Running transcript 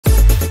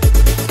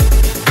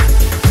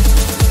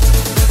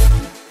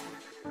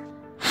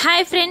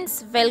Hi friends,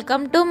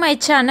 welcome to my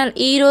channel.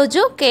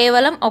 ఈరోజు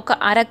కేవలం ఒక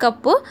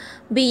అరకప్పు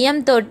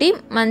బియ్యంతోటి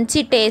మంచి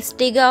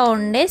టేస్టీగా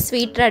ఉండే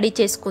స్వీట్ రెడీ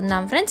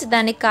చేసుకుందాం ఫ్రెండ్స్.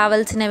 దానికి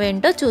కావాల్సినవి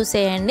ఏంటో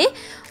చూసేయండి.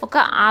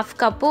 ఒక హాఫ్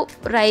కప్పు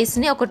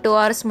రైస్ని ఒక 2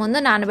 hours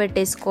ముందు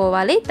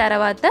నానబెట్టేసుకోవాలి.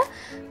 తర్వాత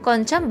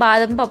కొంచెం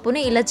బాదం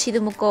పప్పుని ఇలా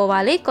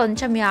చిదుముకోవాలి.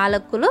 కొంచెం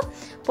యాలకులు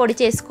పొడి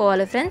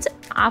చేసుకోవాలి ఫ్రెండ్స్.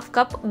 హాఫ్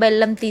కప్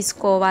బెల్లం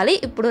తీసుకోవాలి.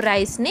 ఇప్పుడు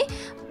రైస్ని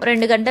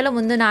 2 గంటల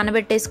ముందు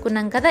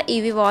నానబెట్టేసుకున్నాం కదా,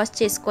 ఇవి వాష్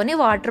చేసుకొని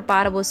వాటర్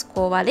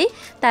పారబోసుకోవాలి.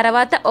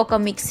 తర్వాత ఒక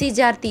మిక్సీ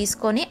జార్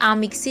తీసుకొని ఆ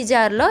మిక్సీ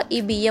జార్లో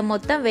ఈ బియ్యం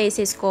మొత్తం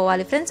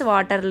వేసేసుకోవాలి ఫ్రెండ్స్,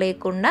 వాటర్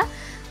లేకుండా.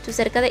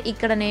 చూసారు కదా,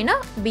 ఇక్కడ నేను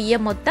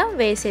బియ్యం మొత్తం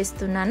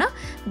వేసేస్తున్నాను.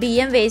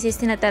 బియ్యం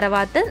వేసేసిన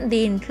తర్వాత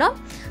దీంట్లో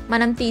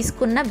మనం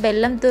తీసుకున్న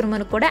బెల్లం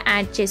తురుమును కూడా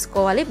యాడ్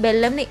చేసుకోవాలి.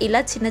 బెల్లంని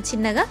ఇలా చిన్న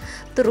చిన్నగా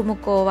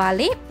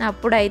తురుముకోవాలి.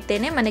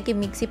 అప్పుడైతేనే మనకి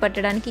మిక్సీ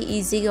పట్టడానికి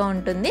ఈజీగా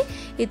ఉంటుంది.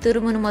 ఈ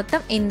తురుమును మొత్తం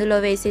ఇందులో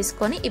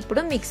వేసేసుకొని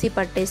ఇప్పుడు మిక్సీ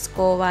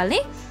పట్టేసుకోవాలి.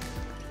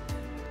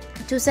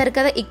 చూసారు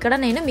కదా, ఇక్కడ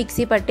నేను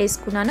మిక్సీ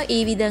పట్టేసుకున్నాను. ఈ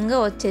విధంగా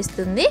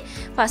వచ్చేస్తుంది.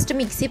 ఫస్ట్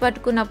మిక్సీ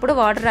పట్టుకున్నప్పుడు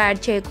వాటర్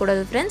యాడ్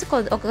చేయకూడదు ఫ్రెండ్స్.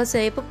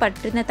 ఒకసేపు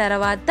పట్టిన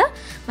తర్వాత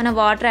మనం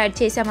వాటర్ యాడ్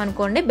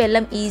చేసామనుకోండి,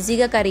 బెల్లం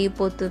ఈజీగా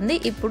కరిగిపోతుంది.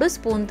 ఇప్పుడు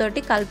స్పూన్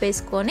తోటి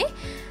కలిపేసుకొని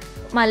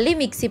మళ్ళీ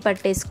మిక్సీ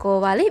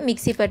పట్టేసుకోవాలి.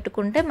 మిక్సీ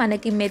పట్టుకుంటే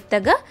మనకి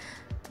మెత్తగా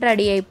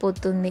రెడీ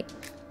అయిపోతుంది.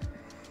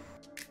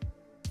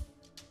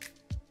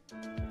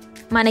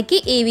 మనకి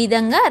ఈ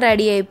విధంగా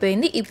రెడీ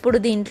అయిపోయింది. ఇప్పుడు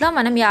దీంట్లో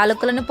మనం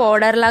యాలకులను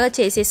పౌడర్ లాగా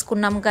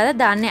చేసేసుకున్నాం కదా,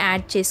 దాన్ని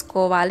యాడ్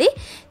చేసుకోవాలి.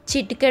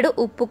 చిటికెడు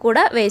ఉప్పు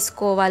కూడా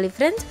వేసుకోవాలి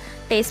ఫ్రెండ్స్,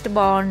 టేస్ట్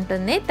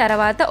బాగుంటుంది.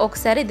 తర్వాత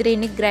ఒకసారి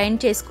దీన్ని గ్రైండ్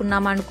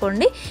చేసుకున్నాం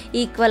అనుకోండి,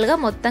 ఈక్వల్గా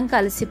మొత్తం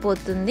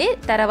కలిసిపోతుంది.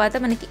 తర్వాత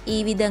మనకి ఈ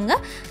విధంగా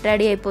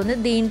రెడీ అయిపోతుంది.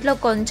 దీంట్లో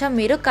కొంచెం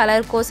మీరు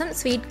కలర్ కోసం,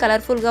 స్వీట్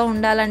కలర్ఫుల్గా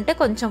ఉండాలంటే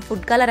కొంచెం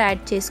ఫుడ్ కలర్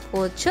యాడ్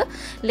చేసుకోవచ్చు,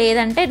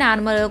 లేదంటే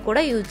నార్మల్గా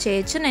కూడా యూజ్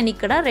చేయొచ్చు. నేను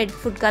ఇక్కడ రెడ్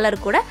ఫుడ్ కలర్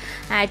కూడా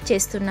యాడ్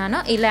చేస్తున్నాను.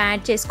 ఇలా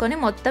యాడ్ చేసుకొని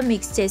మొత్తం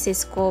మిక్స్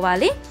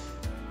చేసేసుకోవాలి.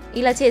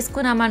 ఇలా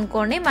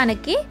చేసుకున్నామనుకోండి,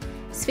 మనకి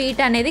స్వీట్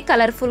అనేది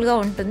కలర్ఫుల్గా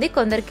ఉంటుంది.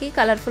 కొందరికి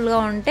కలర్ఫుల్గా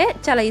ఉంటే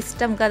చాలా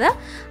ఇష్టం కదా,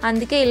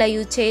 అందుకే ఇలా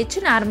యూజ్ చేయొచ్చు.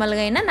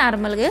 నార్మల్గా అయినా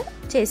నార్మల్గా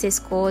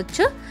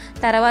చేసేసుకోవచ్చు.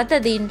 తర్వాత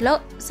దీంట్లో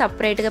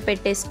సపరేట్గా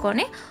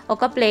పెట్టేసుకొని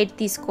ఒక ప్లేట్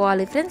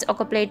తీసుకోవాలి ఫ్రెండ్స్.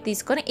 ఒక ప్లేట్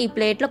తీసుకొని ఈ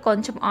ప్లేట్లో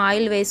కొంచెం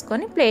ఆయిల్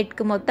వేసుకొని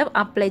ప్లేట్కి మొత్తం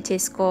అప్లై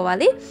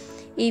చేసుకోవాలి.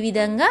 ఈ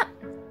విధంగా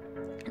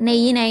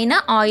నెయ్యినైనా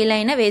ఆయిల్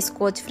అయినా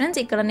వేసుకోవచ్చు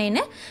ఫ్రెండ్స్. ఇక్కడ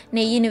నేను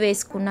నెయ్యిని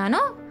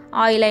వేసుకున్నాను,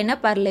 ఆయిల్ అయినా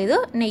పర్లేదు.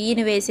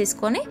 నెయ్యిని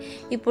వేసేసుకొని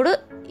ఇప్పుడు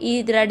ఈ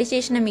రెడీ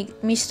చేసిన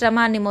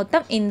మిశ్రమాన్ని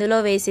మొత్తం ఇందులో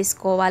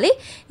వేసేసుకోవాలి.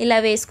 ఇలా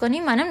వేసుకొని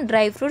మనం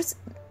డ్రై ఫ్రూట్స్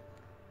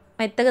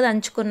మెత్తగా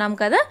దంచుకున్నాం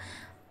కదా,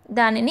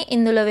 దానిని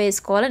ఇందులో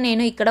వేసుకోవాలి.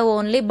 నేను ఇక్కడ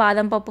ఓన్లీ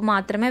బాదం పప్పు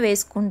మాత్రమే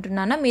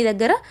వేసుకుంటున్నాను. మీ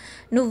దగ్గర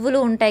నువ్వులు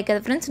ఉంటాయి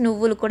కదా ఫ్రెండ్స్,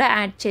 నువ్వులు కూడా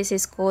యాడ్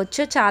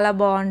చేసేసుకోవచ్చు, చాలా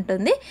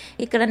బాగుంటుంది.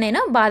 ఇక్కడ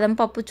నేను బాదం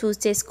పప్పు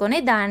చూస్ చేసుకొని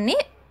దాన్ని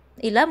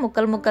ఇలా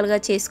ముక్కలు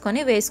ముక్కలుగా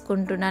చేసుకొని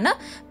వేసుకుంటున్నాను.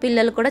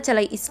 పిల్లలు కూడా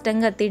చాలా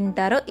ఇష్టంగా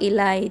తింటారు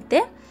ఇలా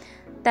అయితే.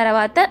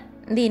 తర్వాత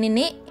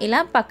దీనిని ఇలా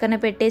పక్కన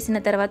పెట్టేసిన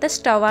తర్వాత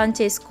స్టవ్ ఆన్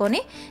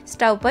చేసుకొని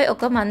స్టవ్ పై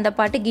ఒక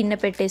మందపాటి గిన్నె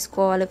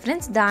పెట్టేసుకోవాలి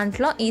ఫ్రెండ్స్.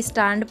 దాంట్లో ఈ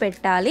స్టాండ్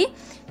పెట్టాలి.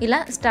 ఇలా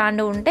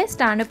స్టాండ్ ఉంటే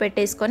స్టాండ్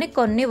పెట్టేసుకొని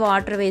కొన్ని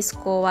వాటర్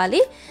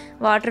వేసుకోవాలి.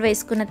 వాటర్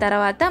వేసుకున్న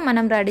తర్వాత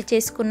మనం రెడీ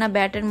చేసుకున్న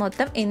బ్యాటర్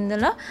మొత్తం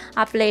ఇందులో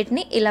ఆ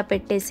ప్లేట్ని ఇలా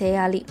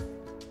పెట్టేసేయాలి.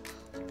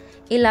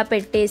 ఇలా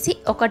పెట్టేసి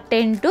ఒక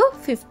 10 to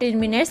 15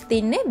 minutes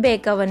దీన్ని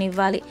బేక్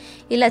అవ్వనివ్వాలి.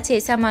 ఇలా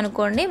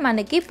చేసామనుకోండి,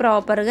 మనకి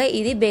ప్రాపర్గా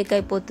ఇది బేక్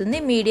అయిపోతుంది.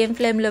 మీడియం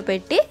ఫ్లేమ్లో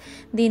పెట్టి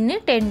దీన్ని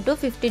 10 to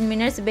 15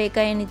 minutes బేక్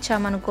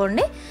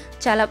అయ్యనిచ్చామనుకోండి,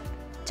 చాలా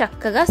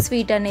చక్కగా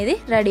స్వీట్ అనేది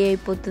రెడీ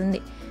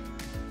అయిపోతుంది.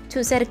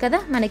 చూసారు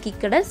కదా, మనకి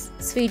ఇక్కడ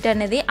స్వీట్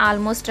అనేది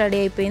ఆల్మోస్ట్ రెడీ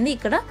అయిపోయింది.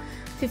 ఇక్కడ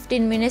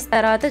 15 minutes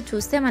తర్వాత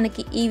చూస్తే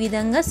మనకి ఈ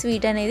విధంగా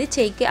స్వీట్ అనేది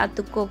చేయికి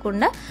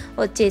అతుక్కోకుండా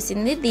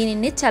వచ్చేసింది.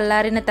 దీనిని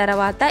చల్లారిన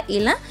తర్వాత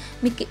ఇలా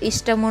మీకు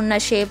ఇష్టం ఉన్న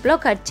షేప్లో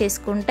కట్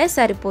చేసుకుంటే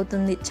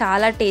సరిపోతుంది.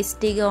 చాలా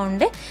టేస్టీగా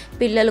ఉండే,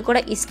 పిల్లలు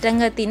కూడా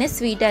ఇష్టంగా తినే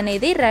స్వీట్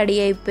అనేది రెడీ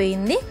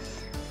అయిపోయింది.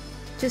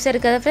 చూసారు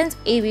కదా ఫ్రెండ్స్,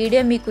 ఈ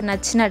వీడియో మీకు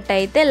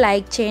నచ్చినట్టయితే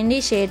లైక్ చేయండి,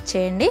 షేర్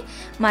చేయండి.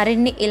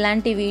 మరిన్ని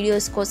ఇలాంటి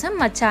వీడియోస్ కోసం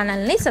మా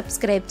ఛానల్ని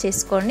సబ్స్క్రైబ్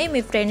చేసుకోండి.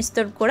 మీ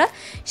ఫ్రెండ్స్తో కూడా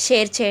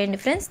షేర్ చేయండి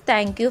friends.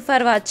 Thank you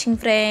for watching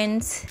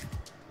friends.